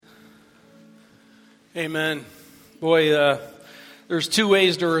Amen. Boy, there's two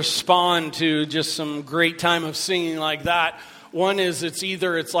ways to respond to just some great time of singing like that. One is it's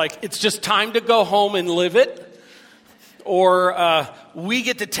just time to go home and live it, or we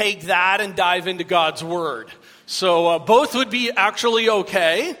get to take that and dive into God's Word. So both would be actually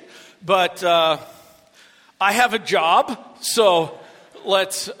okay, but I have a job, so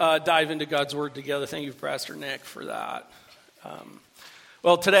let's dive into God's Word together. Thank you, Pastor Nick, for that.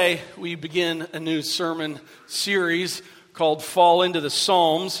 Well, today we begin a new sermon series called Fall into the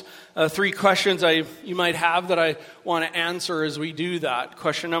Psalms. Three questions you might have that I want to answer as we do that.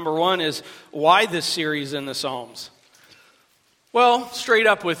 Question number one is, why this series in the Psalms? Well, straight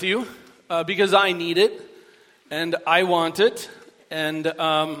up with you, because I need it, and I want it, and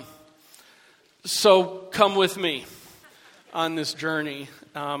so come with me on this journey.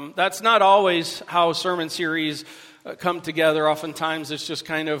 That's not always how sermon series come together. Oftentimes it's just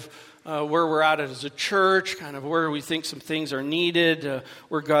kind of where we're at as a church, kind of where we think some things are needed,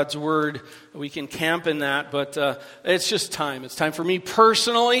 where God's Word, we can camp in that. But it's just time. It's time for me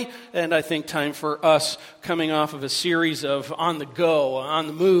personally, and I think time for us coming off of a series of on the go, on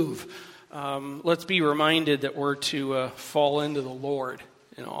the move. Let's be reminded that we're to fall into the Lord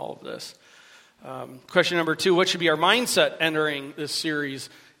in all of this. Question number two, what should be our mindset entering this series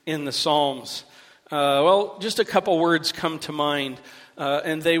in the Psalms? Well, just a couple words come to mind,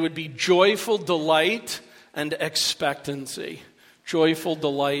 and they would be joyful delight and expectancy. Joyful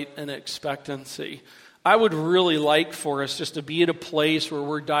delight and expectancy. I would really like for us just to be at a place where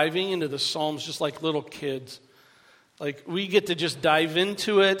we're diving into the Psalms just like little kids. Like we get to just dive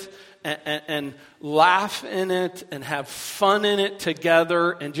into it and laugh in it and have fun in it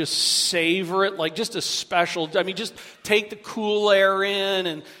together and just savor it like just a special, just take the cool air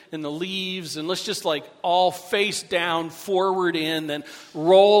in and the leaves and let's just like all face down, forward in, then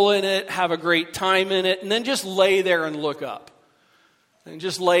roll in it, have a great time in it, and then just lay there and look up. And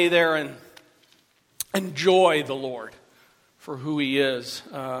just lay there and enjoy the Lord for who He is.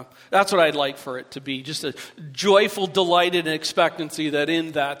 That's what I'd like for it to be. Just a joyful delight and expectancy that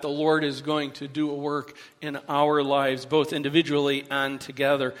in that the Lord is going to do a work in our lives, both individually and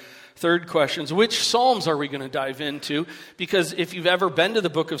together. Third question is, which Psalms are we going to dive into? Because if you've ever been to the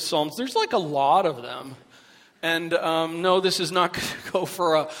book of Psalms, there's like a lot of them. And no, this is not going to go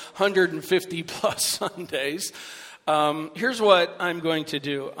for 150 plus Sundays. Here's what I'm going to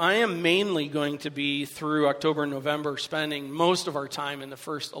do. I am mainly going to be, through October and November, spending most of our time in the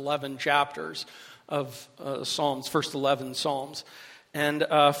first 11 chapters of Psalms, first 11 Psalms. And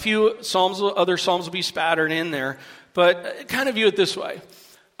a few other Psalms will be spattered in there. But kind of view it this way.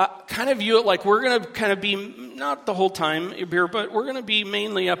 Kind of view it like we're going to kind of be, not the whole time here, but we're going to be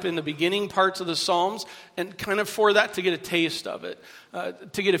mainly up in the beginning parts of the Psalms and kind of for that to get a taste of it,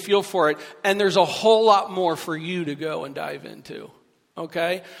 to get a feel for it. And there's a whole lot more for you to go and dive into,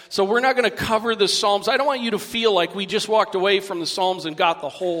 okay? So we're not going to cover the Psalms. I don't want you to feel like we just walked away from the Psalms and got the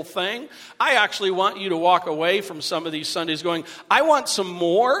whole thing. I actually want you to walk away from some of these Sundays going, I want some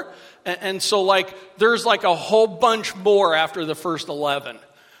more. And so like there's like a whole bunch more after the first 11.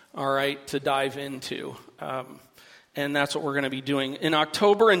 All right, to dive into. And that's what we're going to be doing. In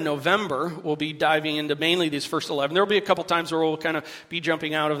October and November, we'll be diving into mainly these first 11. There will be a couple times where we'll kind of be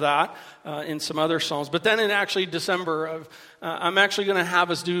jumping out of that in some other Psalms. But then in actually December, I'm actually going to have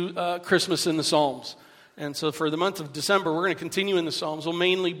us do Christmas in the Psalms. And so for the month of December, we're going to continue in the Psalms. We'll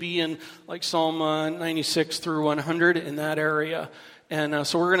mainly be in like Psalm 96 through 100 in that area. And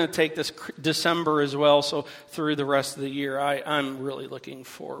so we're going to take this December as well, so through the rest of the year. I'm really looking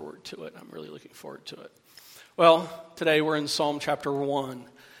forward to it. Well, today we're in Psalm chapter 1.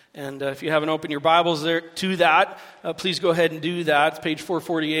 And if you haven't opened your Bibles there to that, please go ahead and do that. It's page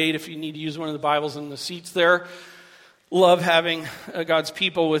 448 if you need to use one of the Bibles in the seats there. Love having God's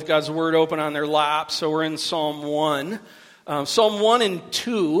people with God's Word open on their laps. So we're in Psalm 1. Psalm 1 and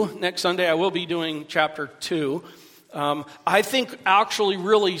 2. Next Sunday I will be doing chapter 2. I think actually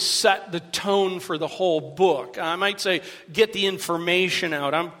really set the tone for the whole book. I might say get the information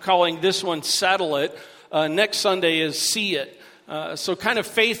out. I'm calling this one Settle It. Next Sunday is See It. So kind of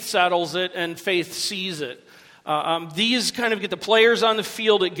faith settles it and faith sees it. These kind of get the players on the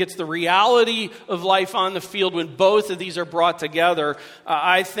field. It gets the reality of life on the field when both of these are brought together.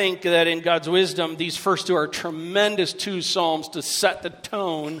 I think that in God's wisdom, these first two are tremendous two Psalms to set the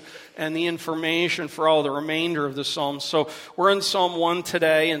tone and the information for all the remainder of the Psalms. So we're in Psalm 1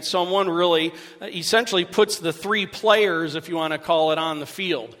 today, and Psalm 1 really essentially puts the three players, if you want to call it, on the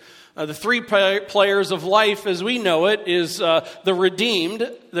field. The three players of life as we know it is the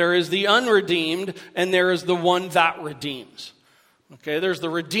redeemed, there is the unredeemed, and there is the one that redeems. Okay, there's the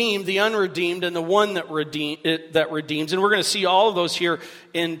redeemed, the unredeemed, and the one that redeems. And we're going to see all of those here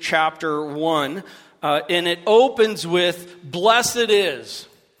in chapter 1. And it opens with, blessed is.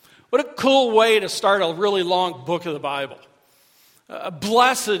 What a cool way to start a really long book of the Bible.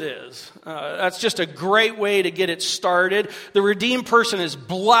 Blessed is. That's just a great way to get it started. The redeemed person is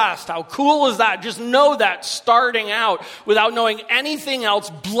blessed. How cool is that? Just know that starting out without knowing anything else.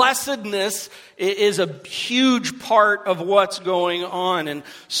 Blessedness is a huge part of what's going on. And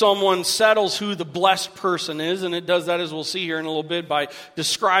Psalm 1 settles who the blessed person is. And it does that, as we'll see here in a little bit, by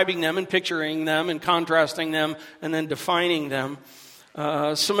describing them and picturing them and contrasting them and then defining them.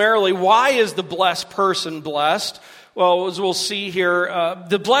 Summarily, why is the blessed person blessed? Well, as we'll see here,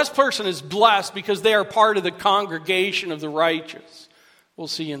 the blessed person is blessed because they are part of the congregation of the righteous. We'll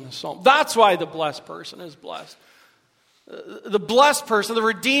see in the psalm. That's why the blessed person is blessed. The blessed person, the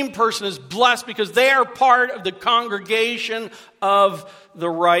redeemed person, is blessed because they are part of the congregation of the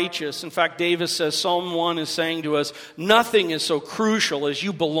righteous. In fact, David says, Psalm 1 is saying to us, nothing is so crucial as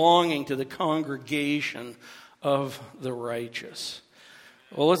you belonging to the congregation of the righteous.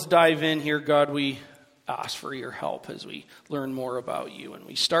 Well, let's dive in here. God, we ask for your help as we learn more about you. And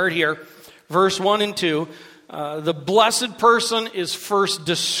we start here, verse 1 and 2. The blessed person is first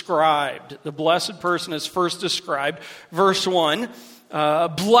described. The blessed person is first described. Verse 1,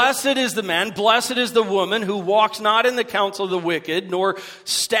 blessed is the man, blessed is the woman who walks not in the counsel of the wicked, nor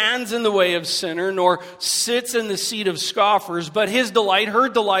stands in the way of sinner, nor sits in the seat of scoffers, but his delight, her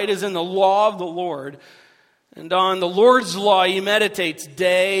delight is in the law of the Lord. And on the Lord's law he meditates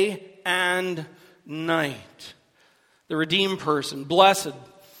day and night. The redeemed person, blessed.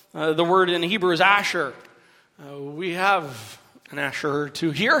 The word in Hebrew is Asher. We have an Asher or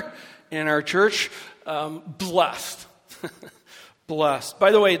two here in our church. Blessed. Blessed.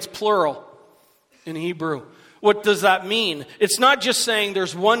 By the way, it's plural in Hebrew. What does that mean? It's not just saying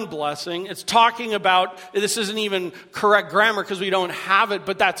there's one blessing. It's talking about, this isn't even correct grammar because we don't have it,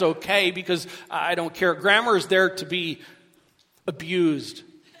 but that's okay because I don't care. Grammar is there to be abused.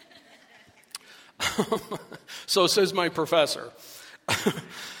 So says my professor.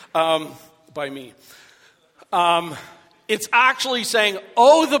 By me. It's actually saying,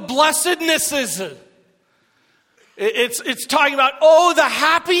 oh, the blessednesses. It's talking about, oh, the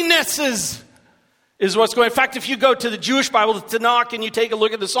happinesses is what's going on. In fact, if you go to the Jewish Bible, the Tanakh, and you take a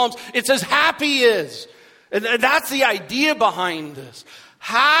look at the Psalms, it says happy is. And that's the idea behind this.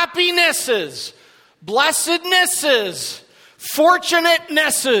 Happinesses, blessednesses,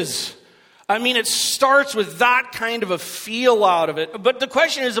 fortunatenesses. I mean, it starts with that kind of a feel out of it. But the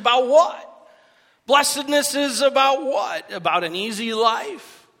question is about what? Blessedness is about what? About an easy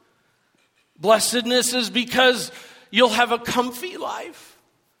life. Blessedness is because you'll have a comfy life.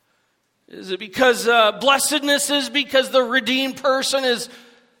 Is it because blessedness is because the redeemed person is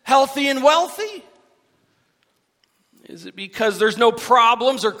healthy and wealthy? Is it because there's no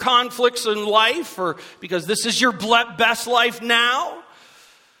problems or conflicts in life? Or because this is your best life now?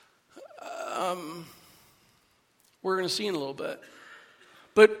 We're going to see in a little bit.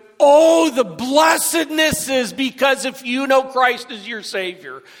 But oh, the blessedness is because if you know Christ as your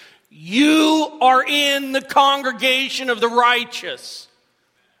Savior, you are in the congregation of the righteous.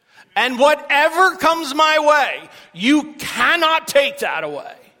 And whatever comes my way, you cannot take that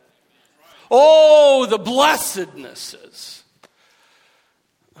away. Oh, the blessednesses.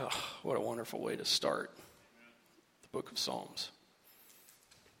 Oh, what a wonderful way to start the book of Psalms.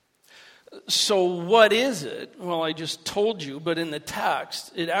 So what is it? Well, I just told you, but in the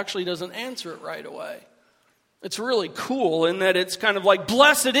text, it actually doesn't answer it right away. It's really cool in that it's kind of like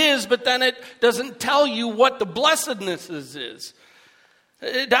blessed is, but then it doesn't tell you what the blessedness is.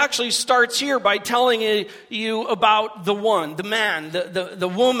 It actually starts here by telling you about the one, the man,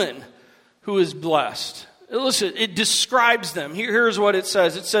 the woman who is blessed. Listen, it describes them. Here's what it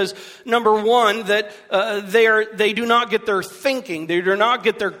says. It says, number one, that they do not get their thinking. They do not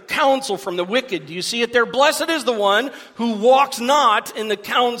get their counsel from the wicked. Do you see it there? Blessed is the one who walks not in the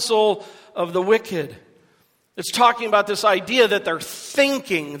counsel of the wicked. It's talking about this idea that their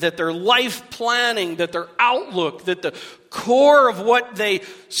thinking, that their life planning, that their outlook, that the core of what they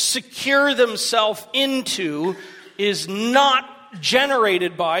secure themselves into is not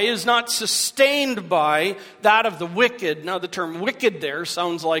generated by, is not sustained by that of the wicked. Now the term wicked there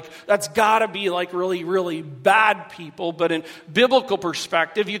sounds like that's got to be like really, really bad people. But in biblical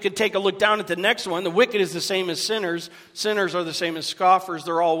perspective, you can take a look down at the next one. The wicked is the same as sinners. Sinners are the same as scoffers.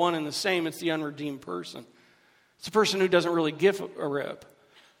 They're all one and the same. It's the unredeemed person. It's a person who doesn't really give a rip.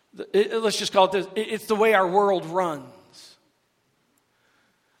 Let's just call it this. It's the way our world runs.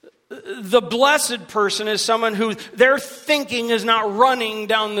 The blessed person is someone who their thinking is not running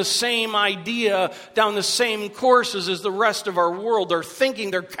down the same idea, down the same courses as the rest of our world. Their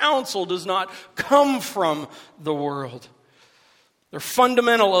thinking, their counsel does not come from the world. Their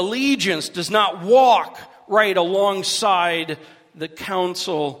fundamental allegiance does not walk right alongside the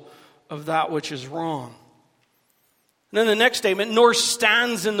counsel of that which is wrong. And then the next statement, nor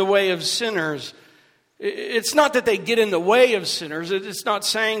stands in the way of sinners. It's not that they get in the way of sinners. It's not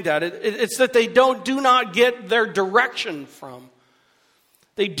saying that. It's that they do not get their direction from.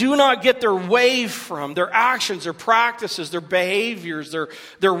 They do not get their way from. Their actions, their practices, their behaviors,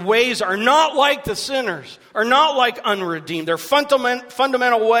 their ways are not like the sinners, are not like unredeemed. Their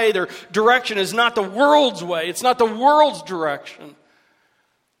fundamental way, their direction is not the world's way. It's not the world's direction.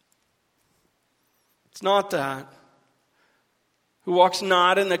 It's not that. Who walks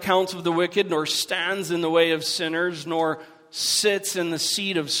not in the counsel of the wicked, nor stands in the way of sinners, nor sits in the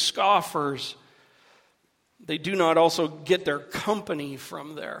seat of scoffers. They do not also get their company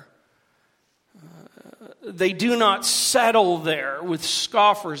from there. They do not settle there with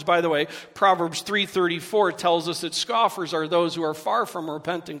scoffers. By the way, Proverbs 3:34 tells us that scoffers are those who are far from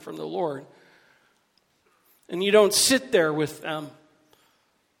repenting from the Lord. And you don't sit there with them.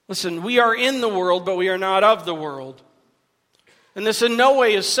 Listen, we are in the world, but we are not of the world. And this in no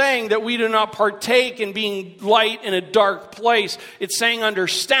way is saying that we do not partake in being light in a dark place. It's saying,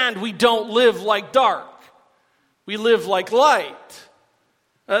 understand, we don't live like dark. We live like light.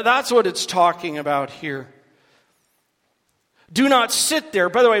 That's what it's talking about here. Do not sit there.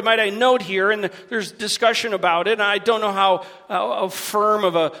 By the way, might I note here, and there's discussion about it, and I don't know how firm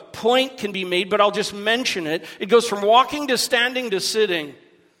of a point can be made, but I'll just mention it. It goes from walking to standing to sitting.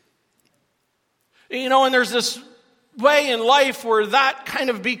 You know, and there's this way in life where that kind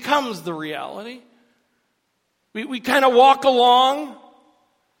of becomes the reality. We kind of walk along,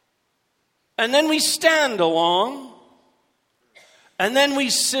 and then we stand along, and then we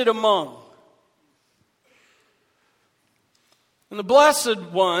sit among. And the blessed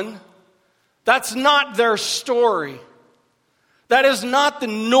one, that's not their story. That is not the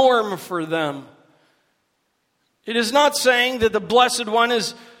norm for them. It is not saying that the blessed one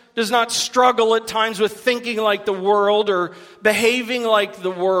does not struggle at times with thinking like the world or behaving like the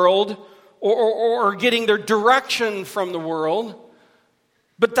world or getting their direction from the world.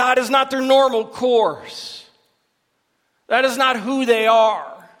 But that is not their normal course. That is not who they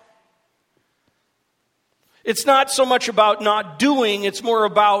are. It's not so much about not doing, it's more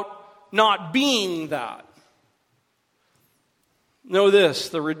about not being that. Know this,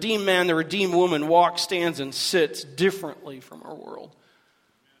 the redeemed man, the redeemed woman walks, stands, and sits differently from our world.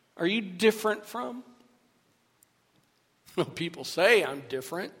 Are you different from? Well, people say I'm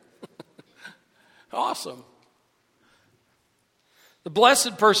different. Awesome. The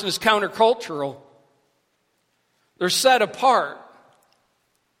blessed person is countercultural. They're set apart.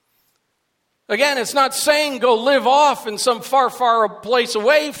 Again, it's not saying go live off in some far, far place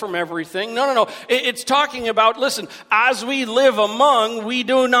away from everything. No. It's talking about, listen, as we live among, we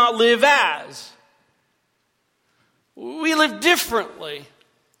do not live as. We live differently.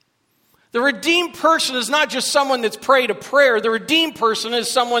 The redeemed person is not just someone that's prayed a prayer. The redeemed person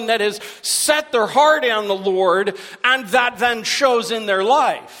is someone that has set their heart on the Lord, and that then shows in their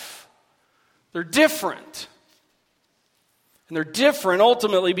life. They're different. And they're different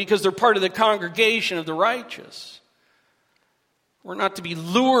ultimately because they're part of the congregation of the righteous. We're not to be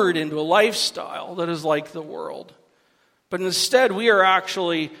lured into a lifestyle that is like the world. But instead, we are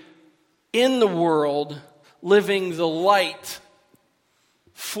actually in the world, living the light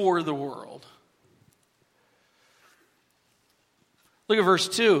for the world. Look at verse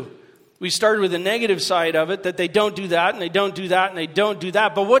 2. We started with the negative side of it, that they don't do that, and they don't do that, and they don't do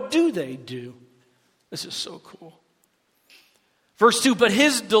that. But what do they do? This is so cool. Verse 2, but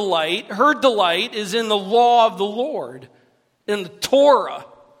his delight, her delight is in the law of the Lord, in the Torah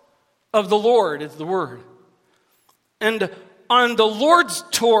of the Lord is the word. And on the Lord's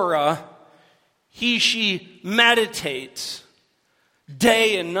Torah, she meditates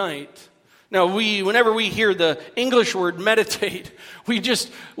day and night. Now, whenever we hear the English word meditate, we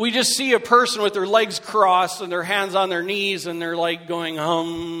just see a person with their legs crossed and their hands on their knees, and they're like going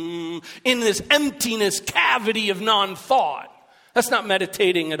in this emptiness cavity of non-thought. That's not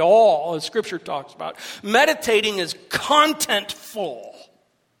meditating at all, as Scripture talks about. Meditating is contentful.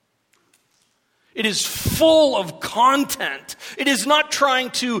 It is full of content. It is not trying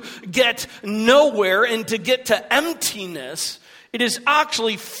to get nowhere and to get to emptiness. It is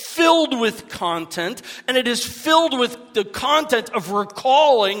actually filled with content, and it is filled with the content of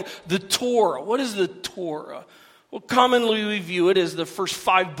recalling the Torah. What is the Torah? Well, commonly we view it as the first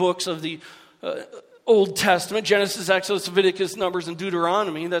 5 books of the Old Testament: Genesis, Exodus, Leviticus, Numbers, and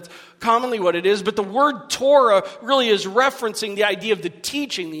Deuteronomy. That's commonly what it is. But the word Torah really is referencing the idea of the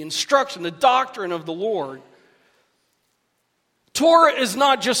teaching, the instruction, the doctrine of the Lord. Torah is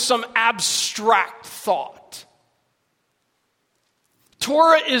not just some abstract thought.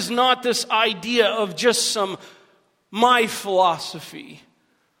 Torah is not this idea of just my philosophy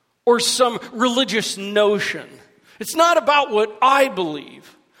or some religious notion. It's not about what I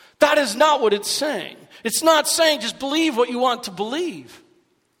believe. That is not what it's saying. It's not saying just believe what you want to believe.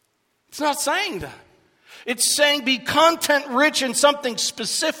 It's not saying that. It's saying be content rich in something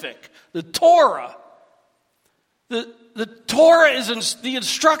specific. The Torah. The Torah is the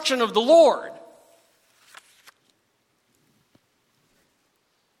instruction of the Lord.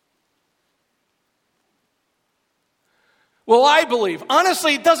 Well, I believe.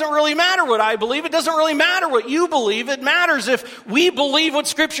 Honestly, it doesn't really matter what I believe. It doesn't really matter what you believe. It matters if we believe what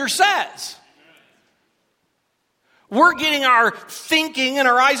Scripture says. We're getting our thinking and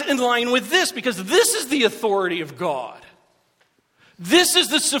our eyes in line with this because this is the authority of God. This is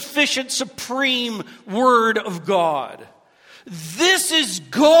the sufficient, supreme Word of God. This is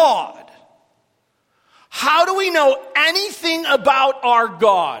God. How do we know anything about our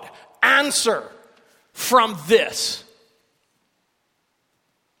God? Answer: from this.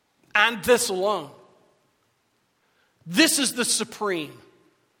 And this alone. This is the supreme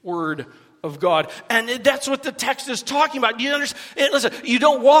Word of God. And that's what the text is talking about. You understand? Listen, you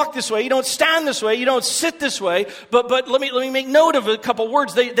don't walk this way, you don't stand this way, you don't sit this way, but let me make note of a couple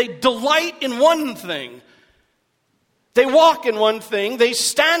words. They delight in one thing. They walk in one thing, they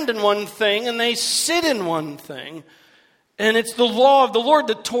stand in one thing, and they sit in one thing. And it's the law of the Lord,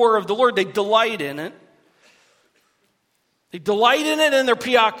 the Torah of the Lord. They delight in it. They delight in it and they're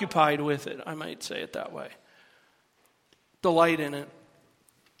preoccupied with it. I might say it that way. Delight in it.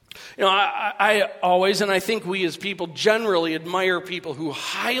 You know, I always, and I think we as people generally admire people who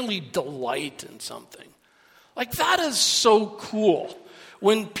highly delight in something. Like, that is so cool.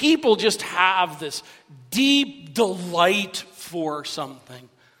 When people just have this deep delight for something.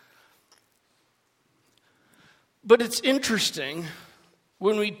 But it's interesting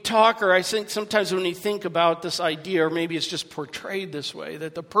when we talk, or I think sometimes when we think about this idea, or maybe it's just portrayed this way,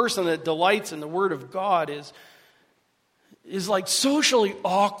 that the person that delights in the Word of God is like socially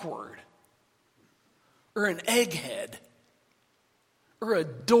awkward, or an egghead, or a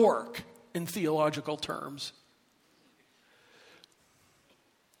dork in theological terms,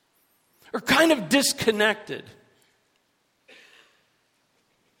 or kind of disconnected.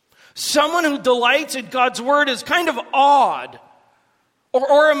 Someone who delights in God's Word is kind of odd.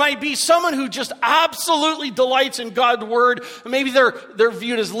 Or it might be someone who just absolutely delights in God's Word. Maybe they're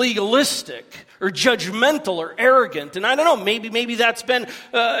viewed as legalistic or judgmental or arrogant. And I don't know, maybe that's been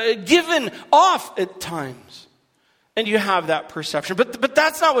given off at times. And you have that perception. But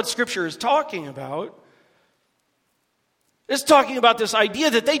that's not what Scripture is talking about. It's talking about this idea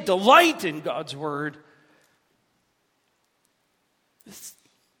that they delight in God's Word.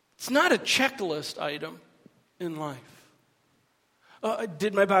 It's not a checklist item in life. I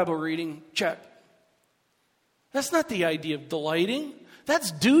did my Bible reading, check. That's not the idea of delighting.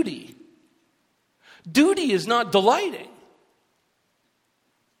 That's duty. Duty is not delighting.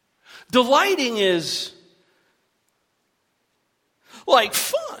 Delighting is like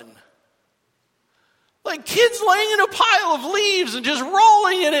fun. Like kids laying in a pile of leaves and just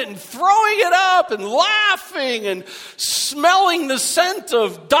rolling in it and throwing it up and laughing and smelling the scent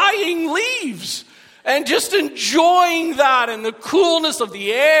of dying leaves. And just enjoying that and the coolness of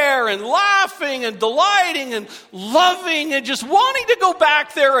the air and laughing and delighting and loving and just wanting to go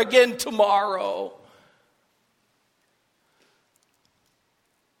back there again tomorrow.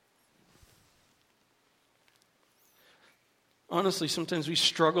 Honestly, sometimes we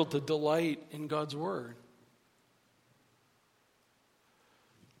struggle to delight in God's Word.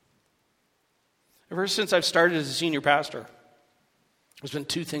 Ever since I've started as a senior pastor, there's been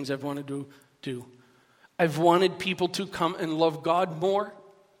 2 things I've wanted to do. I've wanted people to come and love God more.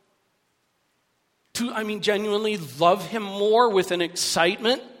 Genuinely love Him more with an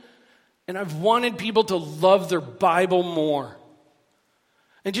excitement. And I've wanted people to love their Bible more.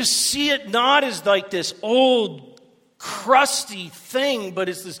 And just see it not as like this old, crusty thing, but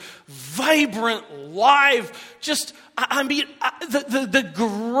it's this vibrant, live, the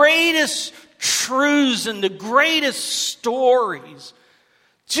greatest truths and the greatest stories.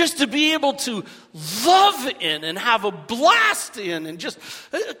 Just to be able to love in and have a blast in and just,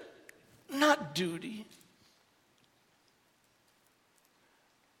 not duty,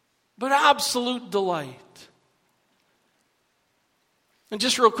 but absolute delight. And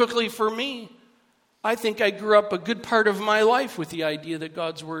just real quickly for me, I think I grew up a good part of my life with the idea that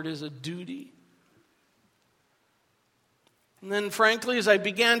God's Word is a duty. And then frankly, as I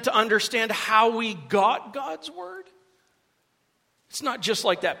began to understand how we got God's Word, it's not just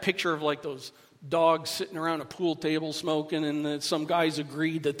like that picture of like those dogs sitting around a pool table smoking and that some guys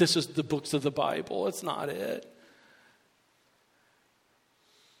agreed that this is the books of the Bible. It's not it.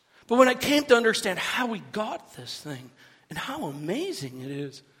 But when I came to understand how we got this thing and how amazing it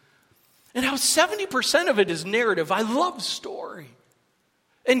is, and how 70% of it is narrative. I love story.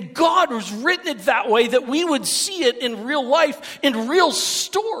 And God has written it that way that we would see it in real life, in real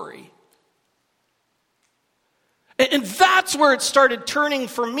story. And that's where it started turning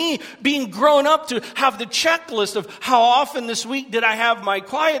for me, being grown up to have the checklist of how often this week did I have my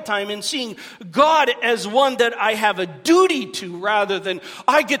quiet time, and seeing God as one that I have a duty to rather than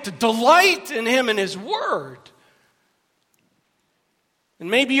I get to delight in Him and His Word. And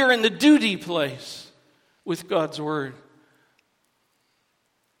maybe you're in the duty place with God's Word.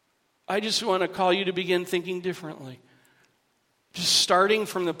 I just want to call you to begin thinking differently. Just starting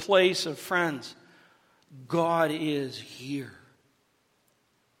from the place of, friends, God is here.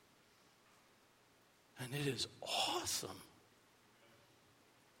 And it is awesome.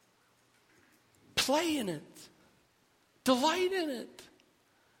 Play in it. Delight in it.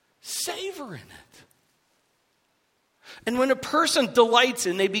 Savor in it. And when a person delights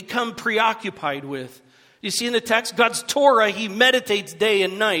in, they become preoccupied with. You see in the text, God's Torah, He meditates day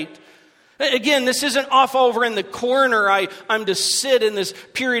and night. Again, this isn't off over in the corner. I'm to sit in this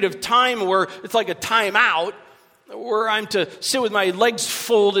period of time where it's like a time out, where I'm to sit with my legs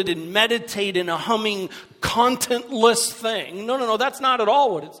folded and meditate in a humming, contentless thing. No, that's not at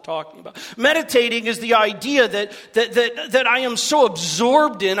all what it's talking about. Meditating is the idea that I am so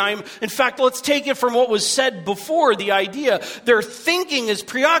absorbed in. In fact, let's take it from what was said before, the idea. Their thinking is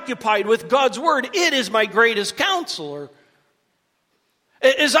preoccupied with God's Word. It is my greatest counselor.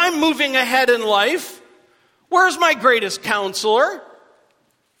 As I'm moving ahead in life, where's my greatest counselor?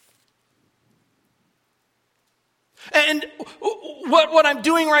 And what I'm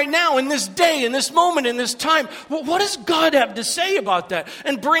doing right now in this day, in this moment, in this time, what does God have to say about that?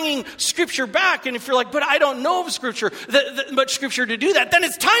 And bringing Scripture back. And if you're like, but I don't know of Scripture, much Scripture to do that, then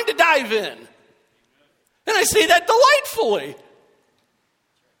it's time to dive in. And I say that delightfully.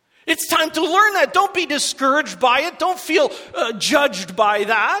 It's time to learn that. Don't be discouraged by it. Don't feel judged by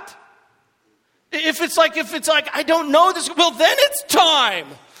that. If it's like, I don't know this, well, then it's time.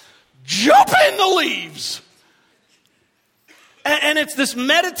 Jump in the leaves. And it's this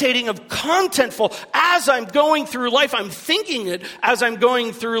meditating of contentful. As I'm going through life, I'm thinking it. As I'm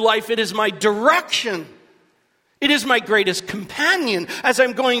going through life, it is my direction. It is my greatest companion. As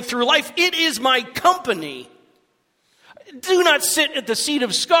I'm going through life, it is my company. Do not sit at the seat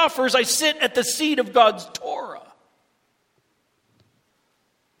of scoffers. I sit at the seat of God's Torah.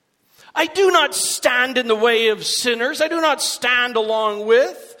 I do not stand in the way of sinners. I do not stand along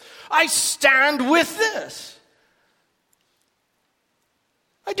with. I stand with this.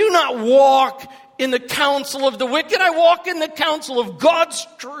 I do not walk in the counsel of the wicked. I walk in the counsel of God's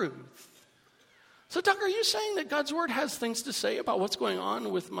truth. So, Doug, are you saying that God's Word has things to say about what's going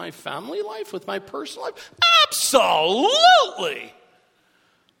on with my family life, with my personal life? Absolutely.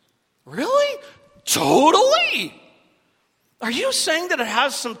 Really? Totally. Are you saying that it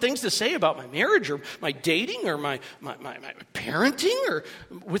has some things to say about my marriage or my dating or my parenting or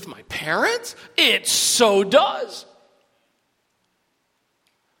with my parents? It so does.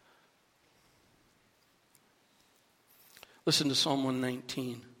 Listen to Psalm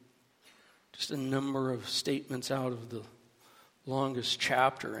 119. Just a number of statements out of the longest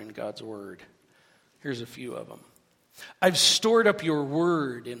chapter in God's Word. Here's a few of them. I've stored up your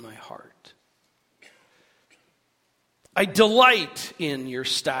word in my heart. I delight in your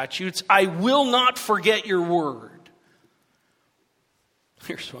statutes. I will not forget your word.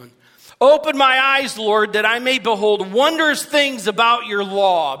 Here's one. Open my eyes, Lord, that I may behold wondrous things about your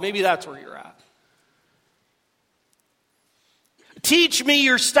law. Maybe that's where you're at. Teach me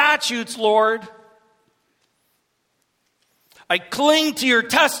your statutes, Lord. I cling to your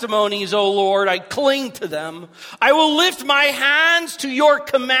testimonies, O Lord. I cling to them. I will lift my hands to your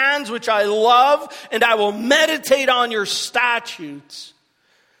commands, which I love, and I will meditate on your statutes.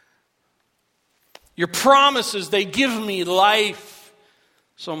 Your promises, they give me life.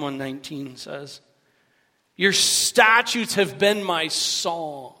 Psalm 119 says, your statutes have been my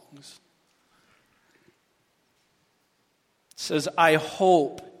songs. It says, I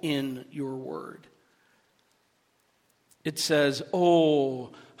hope in your word. It says,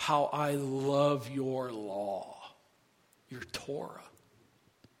 oh, how I love your law, your Torah.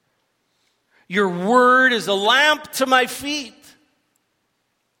 Your word is a lamp to my feet.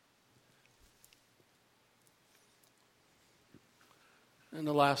 And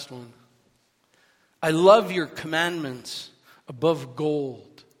the last one. I love your commandments above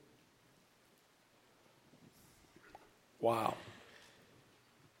gold. Wow.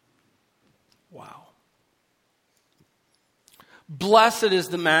 Wow. Blessed is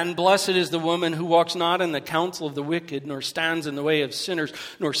the man, blessed is the woman who walks not in the counsel of the wicked, nor stands in the way of sinners,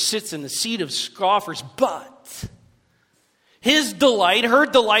 nor sits in the seat of scoffers, but his delight, her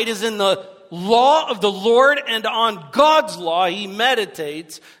delight is in the law of the Lord, and on God's law he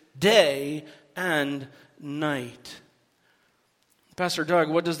meditates day and night. Pastor Doug,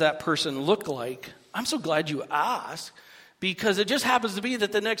 what does that person look like? I'm so glad you asked, because it just happens to be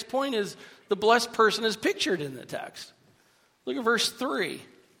that the next point is the blessed person is pictured in the text. Look at verse 3.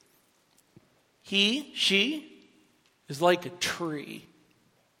 She is like a tree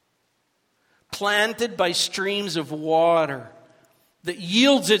planted by streams of water that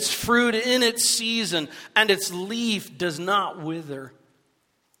yields its fruit in its season, and its leaf does not wither.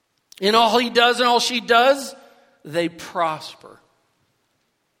 In all he does and all she does, they prosper.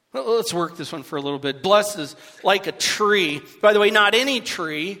 Well, let's work this one for a little bit. Blessed is like a tree. By the way, not any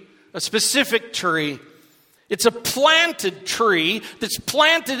tree, a specific tree. It's a planted tree that's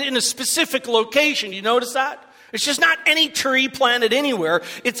planted in a specific location. You notice that? It's just not any tree planted anywhere.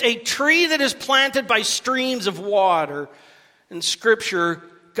 It's a tree that is planted by streams of water. In Scripture,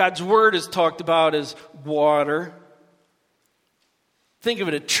 God's Word is talked about as water. Think of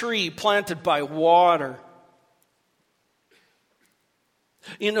it, a tree planted by water.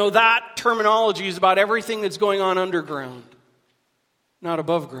 You know, that terminology is about everything that's going on underground, not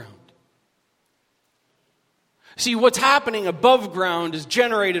above ground. See, what's happening above ground is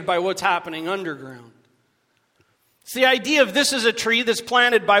generated by what's happening underground. It's the idea of this is a tree that's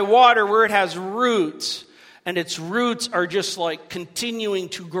planted by water where it has roots. And its roots are just like continuing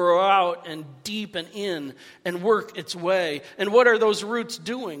to grow out and deepen in and work its way. And what are those roots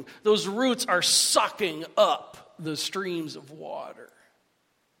doing? Those roots are sucking up the streams of water.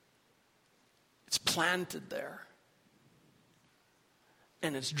 It's planted there.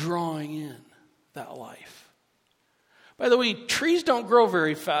 And it's drawing in that life. By the way, trees don't grow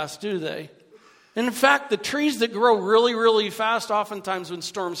very fast, do they? And in fact, the trees that grow really, really fast, oftentimes when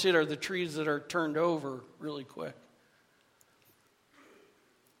storms hit, are the trees that are turned over really quick.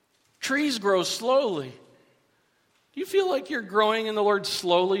 Trees grow slowly. Do you feel like you're growing in the Lord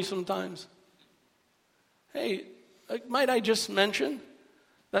slowly sometimes? Hey, might I just mention,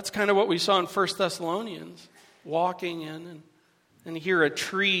 that's kind of what we saw in 1 Thessalonians, walking in and here a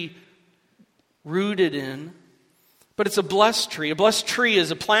tree rooted in. But it's a blessed tree. A blessed tree is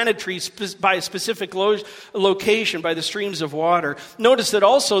a planted tree by a specific location, by the streams of water. Notice that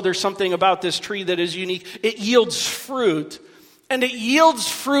also there's something about this tree that is unique. It yields fruit, and it yields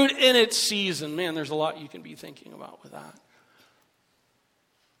fruit in its season. Man, there's a lot you can be thinking about with that.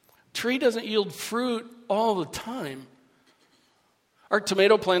 Tree doesn't yield fruit all the time. Our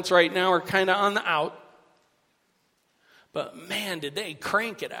tomato plants right now are kind of on the out. But man, did they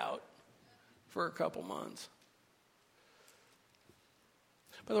crank it out for a couple months.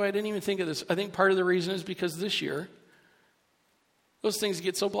 By the way, I didn't even think of this. I think part of the reason is because this year, those things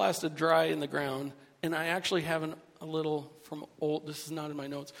get so blasted dry in the ground, and I actually have a little from old, this is not in my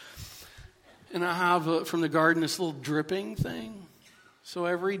notes, and I have from the garden this little dripping thing. So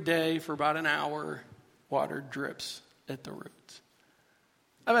every day for about an hour, water drips at the roots.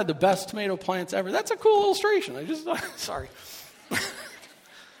 I've had the best tomato plants ever. That's a cool illustration. Sorry.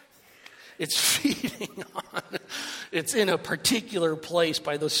 It's feeding on. It's in a particular place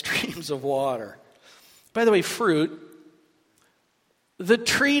by those streams of water. By the way, fruit. The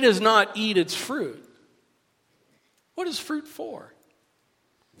tree does not eat its fruit. What is fruit for?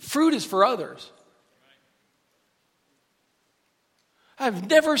 Fruit is for others. I've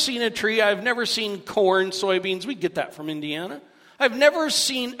never seen a tree. I've never seen corn, soybeans. We get that from Indiana. I've never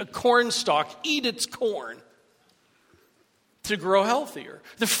seen a corn stalk eat its corn to grow healthier.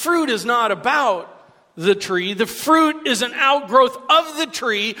 The fruit is not about the tree. The fruit is an outgrowth of the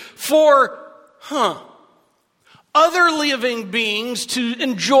tree for, other living beings to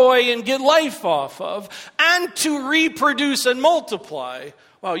enjoy and get life off of and to reproduce and multiply.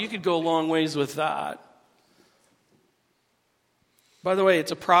 Wow, you could go a long ways with that. By the way,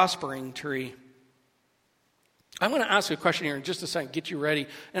 it's a prospering tree. I'm going to ask a question here in just a second, get you ready.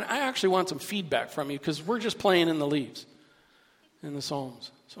 And I actually want some feedback from you because we're just playing in the leaves in the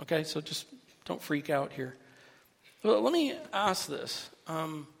Psalms. Okay, so just don't freak out here. Well, let me ask this.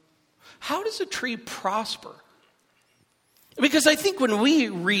 How does a tree prosper? Because I think when we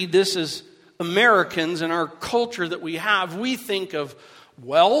read this as Americans and our culture that we have, we think of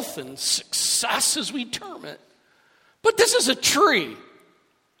wealth and success as we term it. But this is a tree.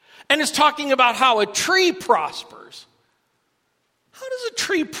 And it's talking about how a tree prospers. How does a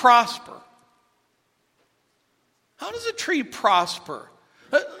tree prosper? How does a tree prosper?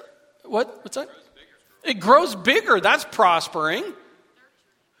 What's that? It grows bigger. That's prospering.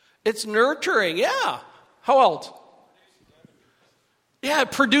 It's nurturing. Yeah. How else? Yeah,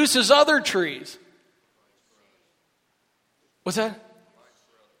 it produces other trees. What's that?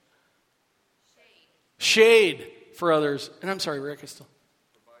 Shade for others. And I'm sorry, Rick, I still.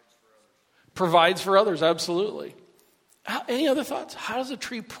 Provides for others, absolutely. Any other thoughts? How does a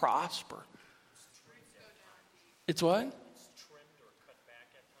tree prosper? It's what?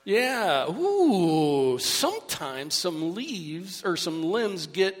 Yeah. Ooh, sometimes some leaves or some limbs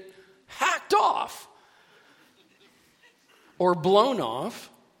get hacked off or blown off.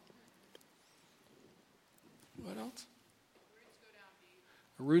 What else?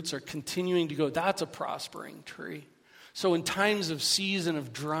 The roots are continuing to go. That's a prospering tree. So in times of season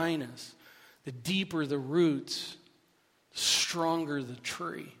of dryness, the deeper the roots, the stronger the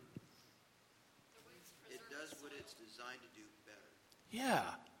tree. It does what it's designed to do better. Yeah.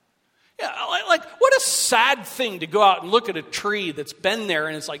 Yeah, like what a sad thing to go out and look at a tree that's been there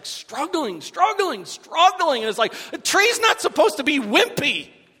and it's like struggling. And it's like, a tree's not supposed to be wimpy.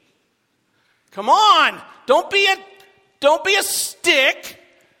 Come on. Don't be a stick.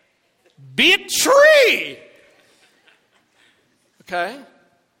 Be a tree. Okay?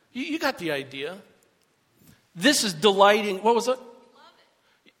 You got the idea. This is delighting. What was it?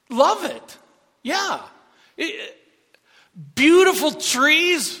 Love it. Yeah. Beautiful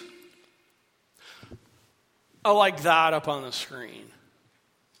trees. I like that up on the screen.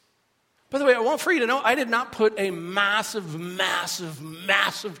 By the way, I want for you to know, I did not put a massive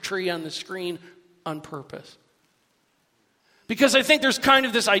tree on the screen on purpose. Because I think there's kind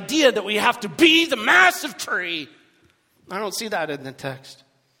of this idea that we have to be the massive tree. I don't see that in the text.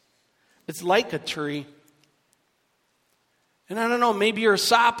 It's like a tree. And I don't know, maybe you're a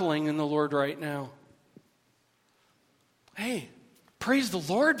sapling in the Lord right now. Hey, praise the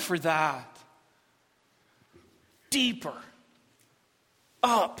Lord for that. Deeper.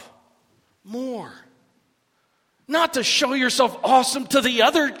 Up. More. Not to show yourself awesome to the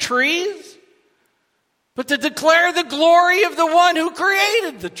other trees, but to declare the glory of the one who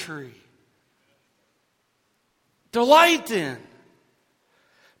created the tree. Delight in.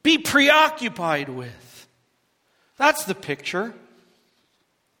 Be preoccupied with. That's the picture.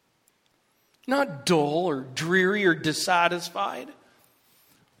 Not dull or dreary or dissatisfied.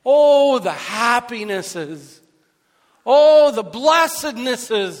 Oh, the happinesses. Oh, the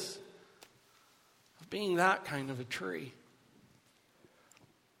blessednesses of being that kind of a tree.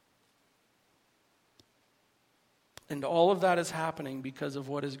 And all of that is happening because of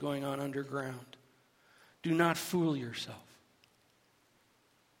what is going on underground. Do not fool yourself.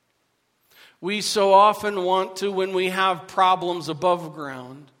 We so often want to, when we have problems above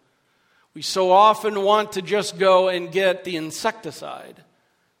ground, we so often want to just go and get the insecticide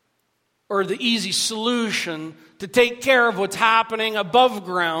or the easy solution to take care of what's happening above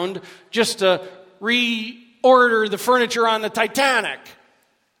ground, just to reorder the furniture on the Titanic.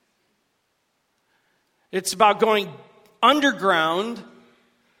 It's about going underground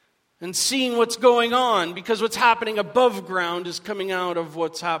and seeing what's going on, because what's happening above ground is coming out of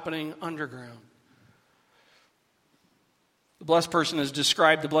what's happening underground. The blessed person is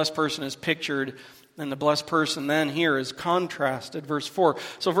described, the blessed person is pictured, and the blessed person then here is contrasted. Verse 4.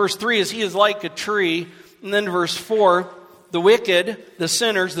 So verse 3 is he is like a tree. And then verse 4, the wicked, the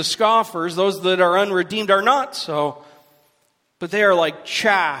sinners, the scoffers, those that are unredeemed are not so. But they are like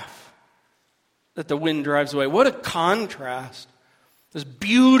chaff that the wind drives away. What a contrast. This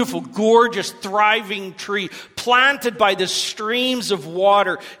beautiful, gorgeous, thriving tree planted by the streams of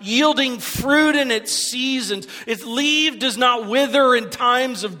water, yielding fruit in its seasons. Its leaf does not wither in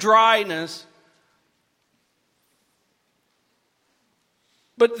times of dryness.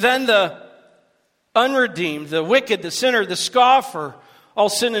 But then the unredeemed, the wicked, the sinner, the scoffer, all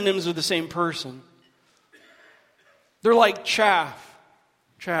synonyms of the same person. They're like chaff.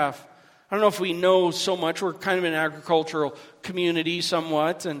 Chaff. I don't know if we know so much. We're kind of an agricultural community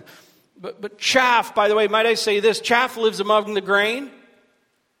somewhat. But chaff, by the way, might I say this? Chaff lives among the grain.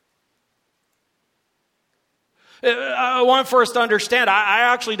 I want for us to understand,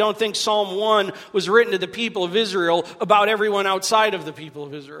 I actually don't think Psalm 1 was written to the people of Israel about everyone outside of the people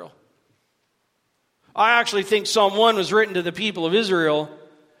of Israel. I actually think Psalm 1 was written to the people of Israel,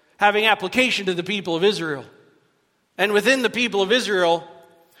 having application to the people of Israel. And within the people of Israel,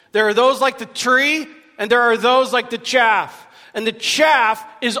 There are those like the tree, and there are those like the chaff. And the chaff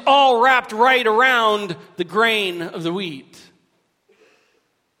is all wrapped right around the grain of the wheat.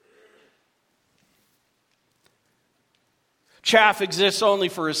 Chaff exists only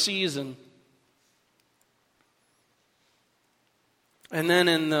for a season. And then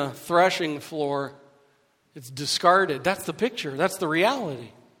in the threshing floor, it's discarded. That's the picture. That's the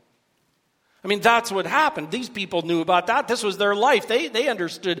reality. I mean, that's what happened. These people knew about that. This was their life. They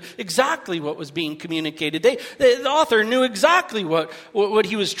understood exactly what was being communicated. The author knew exactly what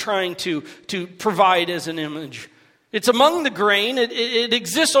he was trying to provide as an image. It's among the grain. It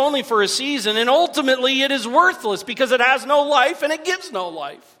exists only for a season, and ultimately it is worthless because it has no life and it gives no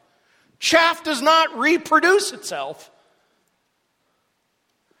life. Chaff does not reproduce itself.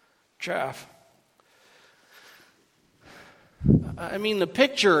 Chaff. I mean, the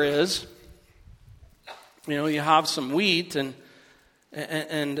picture is, you have some wheat and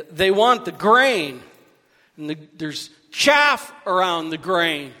they want the grain. And there's chaff around the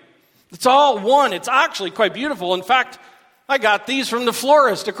grain. It's all one. It's actually quite beautiful. In fact, I got these from the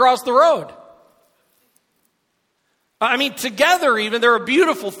florist across the road. I mean, together even, they're a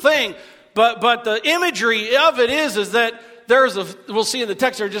beautiful thing. But the imagery of it is that we'll see in the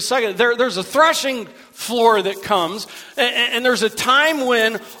text here in just a second, there's a threshing floor that comes, and there's a time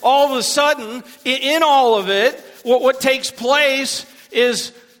when all of a sudden, in all of it, what takes place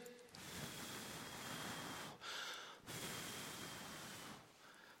is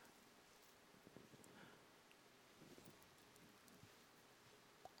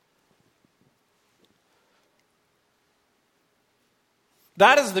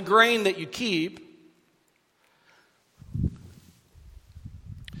that is the grain that you keep.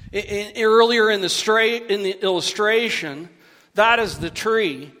 Earlier in the illustration, that is the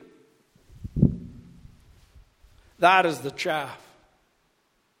tree. That is the chaff.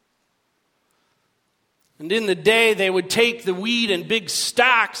 And in the day, they would take the wheat in big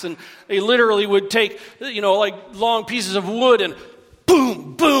stacks, and they literally would take, like long pieces of wood and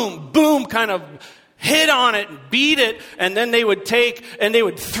boom, boom, boom, kind of hit on it and beat it, and then they would take and they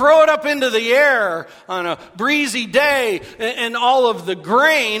would throw it up into the air on a breezy day, and all of the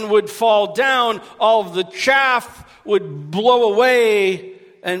grain would fall down, all of the chaff would blow away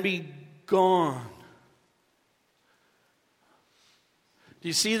and be gone. Do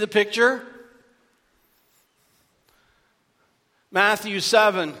you see the picture? Matthew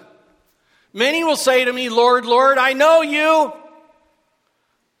 7. Many will say to me, Lord, Lord, I know you.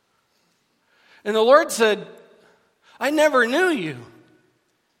 And the Lord said, I never knew you.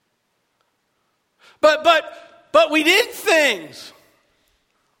 But we did things.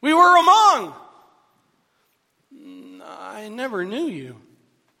 We were among. I never knew you.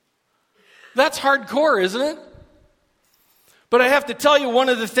 That's hardcore, isn't it? But I have to tell you, one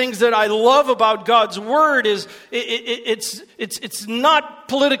of the things that I love about God's Word is it's not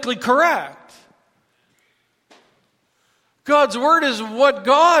politically correct. God's Word is what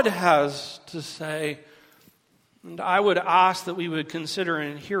God has to say. And I would ask that we would consider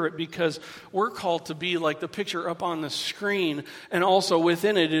and hear it, because we're called to be like the picture up on the screen, and also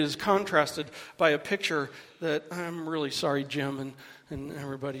within it is contrasted by a picture that, I'm really sorry, Jim and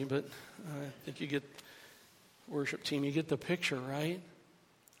everybody, but I think you get, worship team, you get the picture, right?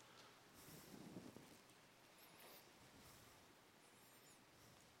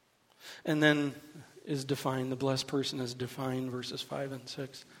 And then is defined, the blessed person is defined, verses 5 and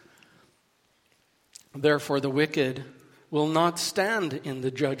 6. Therefore the wicked will not stand in the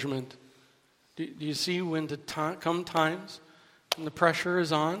judgment. Do you see when to come times when the pressure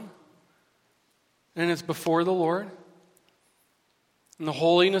is on and it's before the Lord? And the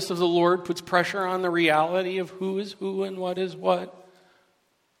holiness of the Lord puts pressure on the reality of who is who and what is what.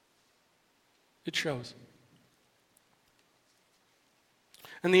 It shows.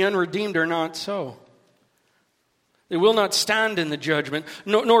 And the unredeemed are not so. They will not stand in the judgment,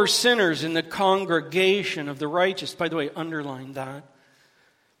 nor sinners in the congregation of the righteous. By the way, underline that,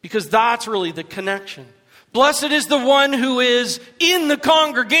 because that's really the connection. Blessed is the one who is in the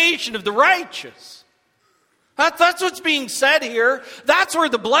congregation of the righteous. That's what's being said here. That's where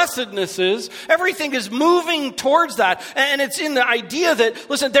the blessedness is. Everything is moving towards that. And it's in the idea that,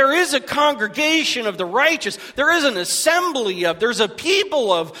 listen, there is a congregation of the righteous. There is an assembly there's a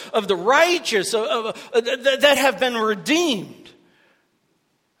people of the righteous that have been redeemed.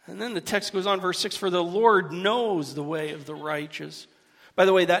 And then the text goes on, verse 6, for the Lord knows the way of the righteous. By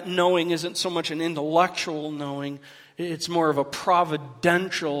the way, that knowing isn't so much an intellectual knowing. It's more of a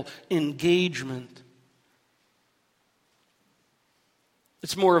providential engagement.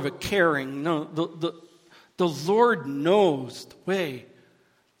 It's more of a caring. No, the Lord knows the way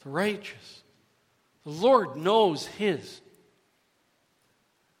the righteous. The Lord knows his.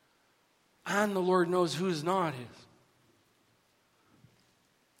 And the Lord knows who's not his.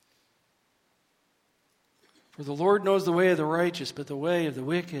 For the Lord knows the way of the righteous, but the way of the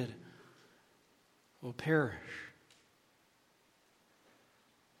wicked will perish.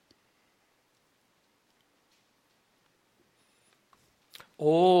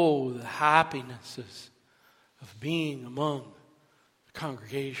 Oh, the happinesses of being among the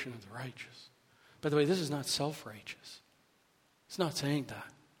congregation of the righteous. By the way, this is not self-righteous. It's not saying that.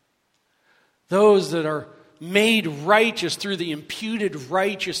 Those that are made righteous through the imputed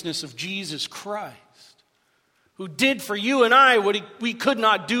righteousness of Jesus Christ, who did for you and I what we could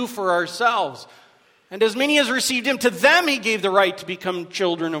not do for ourselves. And as many as received him, to them he gave the right to become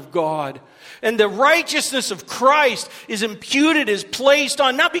children of God. And the righteousness of Christ is imputed, is placed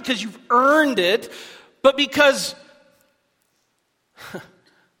on, not because you've earned it, but because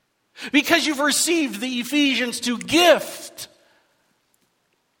you've received the Ephesians 2 gift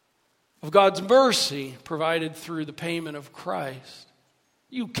of God's mercy provided through the payment of Christ.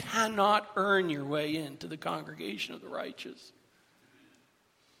 You cannot earn your way into the congregation of the righteous.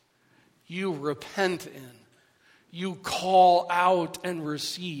 You repent in. You call out and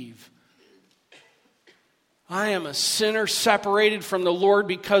receive. I am a sinner separated from the Lord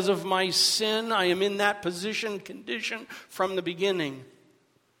because of my sin. I am in that condition from the beginning.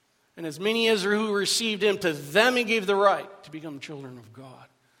 And as many as who received him, to them he gave the right to become children of God.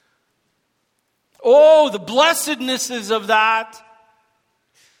 Oh, the blessednesses of that.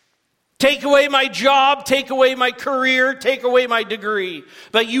 Take away my job, take away my career, take away my degree.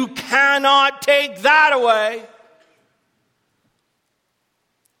 But you cannot take that away.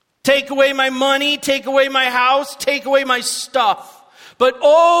 Take away my money, take away my house, take away my stuff. But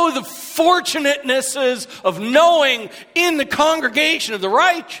oh, the fortunatenesses of knowing in the congregation of the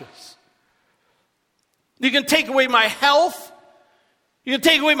righteous. You can take away my health. You can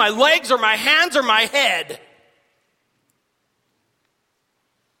take away my legs or my hands or my head.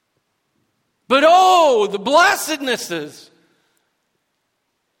 But oh, the blessednesses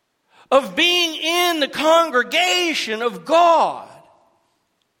of being in the congregation of God.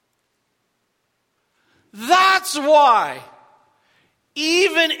 That's why,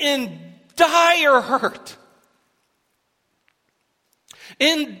 even in dire hurt,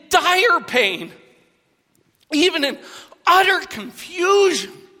 in dire pain, even in utter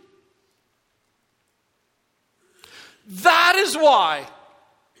confusion, that is why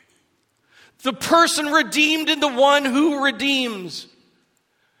the person redeemed in the one who redeems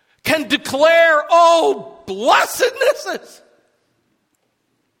can declare, oh, blessednesses.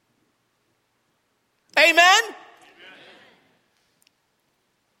 Amen?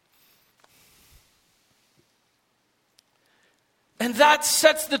 And that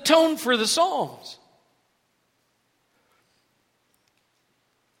sets the tone for the Psalms.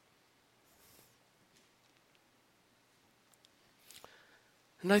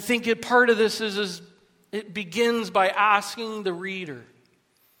 And I think part of this is it begins by asking the reader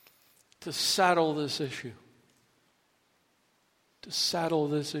to settle this issue. To settle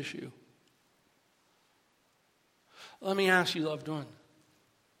this issue. Let me ask you, loved one.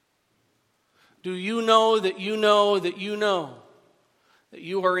 Do you know that you know that you know that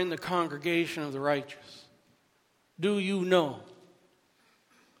you are in the congregation of the righteous? Do you know?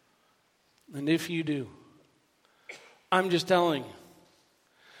 And if you do, I'm just telling you,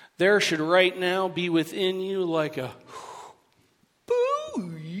 there should right now be within you like a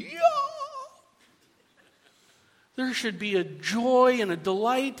booyah. There should be a joy and a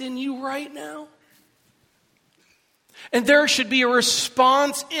delight in you right now. And there should be a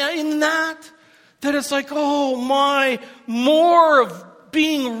response in that it's like, oh my, more of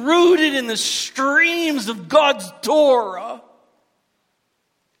being rooted in the streams of God's Torah.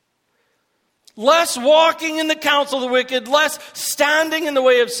 Less walking in the counsel of the wicked, less standing in the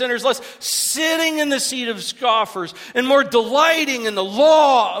way of sinners, less sitting in the seat of scoffers, and more delighting in the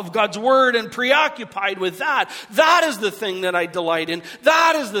law of God's word and preoccupied with that. That is the thing that I delight in.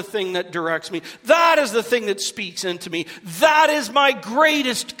 That is the thing that directs me. That is the thing that speaks into me. That is my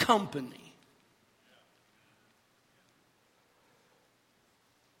greatest company.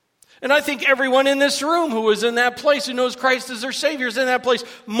 And I think everyone in this room who is in that place, who knows Christ as their Savior, is in that place.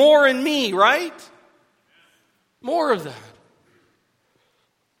 More in me, right? More of that.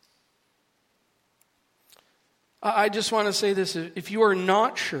 I just want to say this. If you are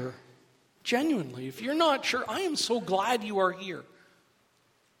not sure, genuinely, if you're not sure, I am so glad you are here.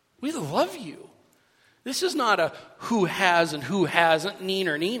 We love you. This is not a who has and who hasn't,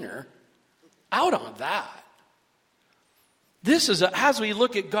 neener. Out on that. This is, as we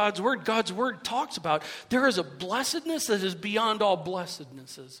look at God's Word talks about there is a blessedness that is beyond all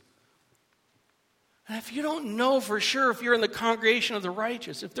blessednesses. And if you don't know for sure if you're in the congregation of the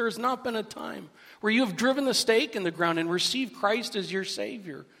righteous, if there has not been a time where you have driven the stake in the ground and received Christ as your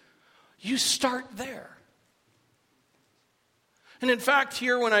Savior, you start there. And in fact,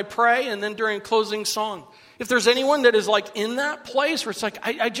 here when I pray and then during closing song, if there's anyone that is like in that place where it's like,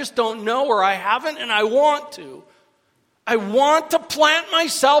 I just don't know or I haven't and I want to. I want to plant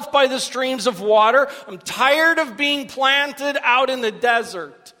myself by the streams of water. I'm tired of being planted out in the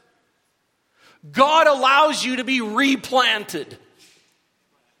desert. God allows you to be replanted.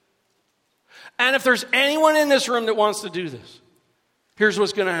 And if there's anyone in this room that wants to do this, here's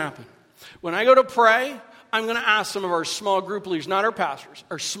what's going to happen. When I go to pray, I'm going to ask some of our small group leaders, not our pastors,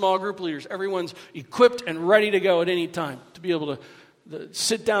 our small group leaders. Everyone's equipped and ready to go at any time to be able to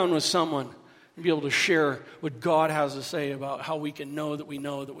sit down with someone and be able to share what God has to say about how we can know that we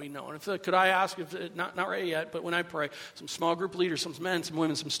know that we know. And could I ask, if not right yet, but when I pray, some small group leaders, some men, some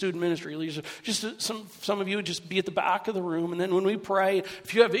women, some student ministry leaders, just some of you just be at the back of the room. And then when we pray,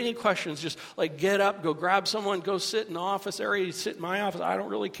 if you have any questions, just like get up, go grab someone, go sit in the office area, sit in my office. I don't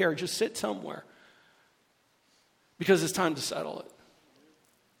really care. Just sit somewhere. Because it's time to settle it.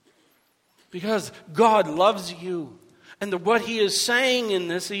 Because God loves you. And what he is saying in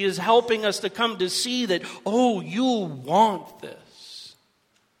this, he is helping us to come to see that, oh, you want this.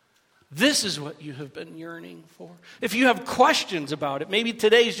 This is what you have been yearning for. If you have questions about it, maybe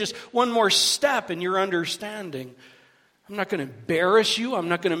today's just one more step in your understanding. I'm not going to embarrass you. I'm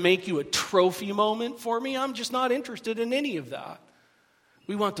not going to make you a trophy moment for me. I'm just not interested in any of that.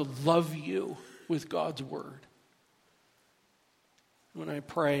 We want to love you with God's word. When I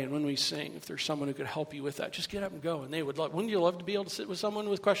pray and when we sing, if there's someone who could help you with that, just get up and go. And they would love. Wouldn't you love to be able to sit with someone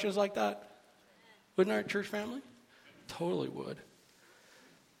with questions like that? Wouldn't our church family? Totally would.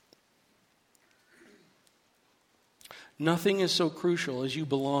 Nothing is so crucial as you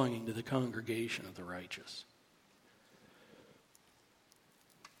belonging to the congregation of the righteous.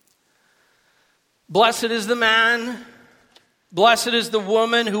 Blessed is the man, blessed is the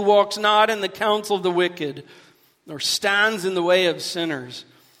woman who walks not in the counsel of the wicked, nor stands in the way of sinners,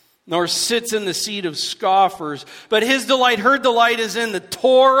 nor sits in the seat of scoffers. But her delight is in the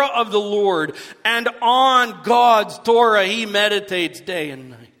Torah of the Lord, and on God's Torah he meditates day and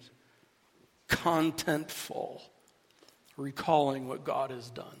night. Contentful, recalling what God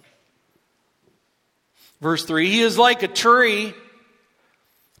has done. Verse 3, he is like a tree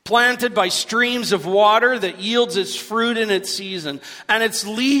planted by streams of water that yields its fruit in its season, and its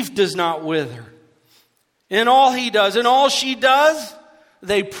leaf does not wither. In all he does, in all she does,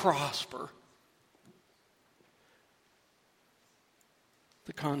 they prosper.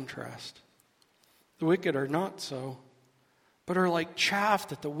 The contrast. The wicked are not so, but are like chaff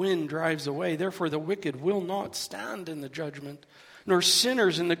that the wind drives away. Therefore the wicked will not stand in the judgment, nor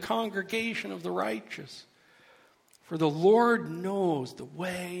sinners in the congregation of the righteous. For the Lord knows the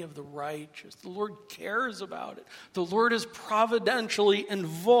way of the righteous. The Lord cares about it. The Lord is providentially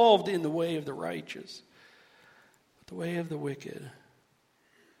involved in the way of the righteous. The way of the wicked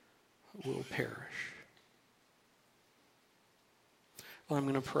will perish. Well, I'm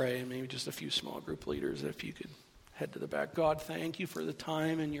going to pray, and maybe just a few small group leaders, if you could head to the back. God, thank you for the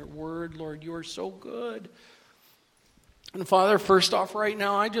time and your word. Lord, you are so good. And Father, first off right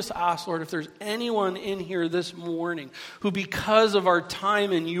now, I just ask, Lord, if there's anyone in here this morning who because of our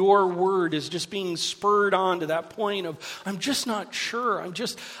time in your word is just being spurred on to that point of, I'm just not sure.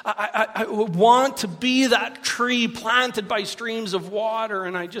 I want to be that tree planted by streams of water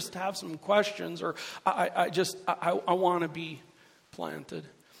and I just have some questions or I want to be planted.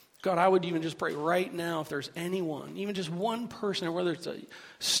 God, I would even just pray right now if there's anyone, even just one person, whether it's a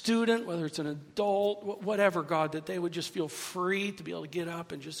student, whether it's an adult, whatever, God, that they would just feel free to be able to get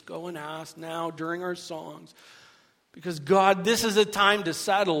up and just go and ask now during our songs. Because God, this is a time to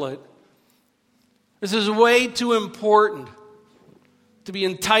settle it. This is way too important to be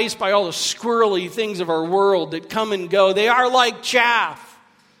enticed by all the squirrely things of our world that come and go. They are like chaff.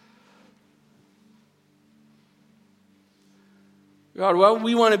 God, well,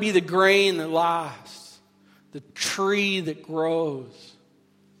 we want to be the grain that lasts, the tree that grows.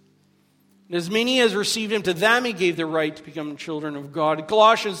 And as many as received him, to them he gave the right to become children of God.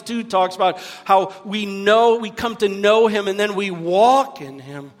 Colossians 2 talks about how we come to know him and then we walk in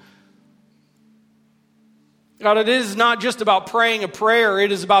him. God, it is not just about praying a prayer,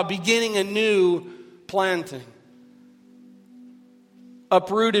 it is about beginning a new planting.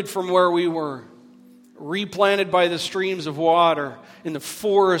 Uprooted from where we were. Replanted by the streams of water in the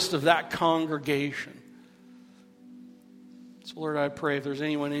forest of that congregation. So Lord, I pray if there's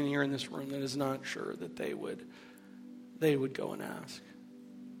anyone in here in this room that is not sure, that they would go and ask.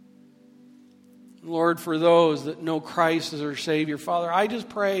 Lord, for those that know Christ as their Savior, Father, I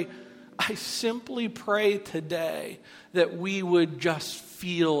simply pray today that we would just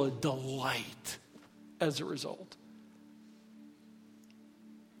feel a delight as a result.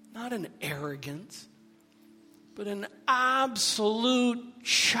 Not an arrogance, but an absolute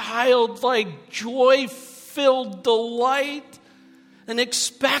childlike, joy-filled delight and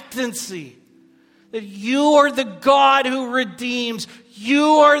expectancy that you are the God who redeems. You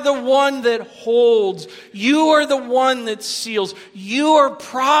are the one that holds. You are the one that seals. You are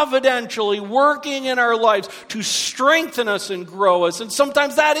providentially working in our lives to strengthen us and grow us. And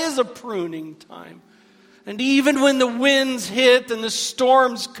sometimes that is a pruning time. And even when the winds hit and the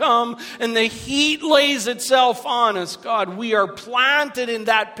storms come and the heat lays itself on us, God, we are planted in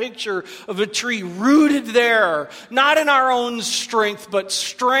that picture of a tree rooted there, not in our own strength, but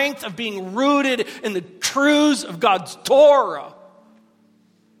strength of being rooted in the truths of God's Torah.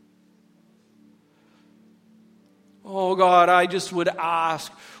 Oh God, I just would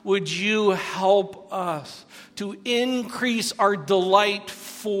ask, would you help us to increase our delight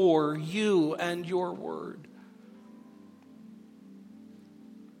for you and your word?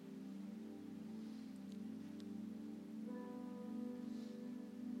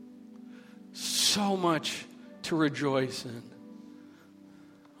 So much to rejoice in.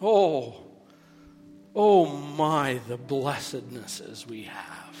 Oh my, the blessednesses we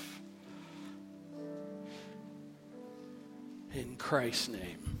have. In Christ's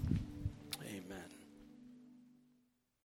name.